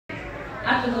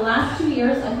after the last 2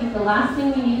 years, I think the last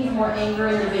thing we need is more anger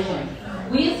and division.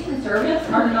 We as Conservatives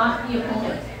are not the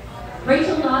opponent.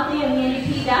 Rachel Notley and the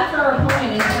NDP, that's our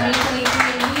opponent in 2023,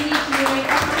 and we need to unite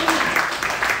behind that.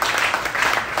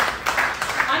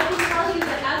 I can tell you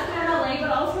that as an MLA,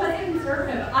 but also as a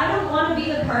Conservative, I don't want to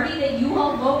be the party that you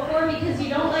all vote for because you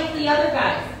don't like the other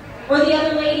guys, or the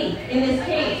other lady in this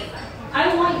case.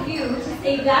 I want you to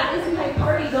say, that is my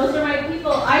party, those are my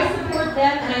people, I support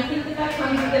them, and I think that that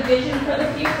comes with a vision for the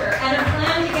future and a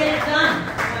plan to get it done.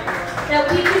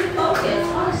 That we can focus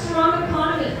on a strong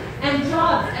economy and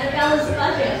jobs and a balanced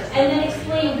budget, and then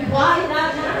explain why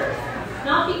that matters.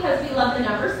 Not because we love the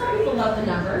numbers, some people love the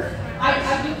numbers, I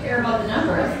do care about the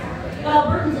numbers, but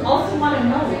Albertans also want to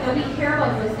know that we care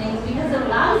about those things because it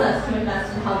allows us to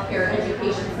invest in healthcare,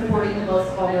 education, supporting the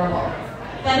most vulnerable.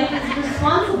 That it is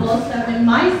responsible, so when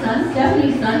my son,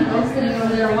 Stephanie's son, Bill's sitting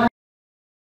over there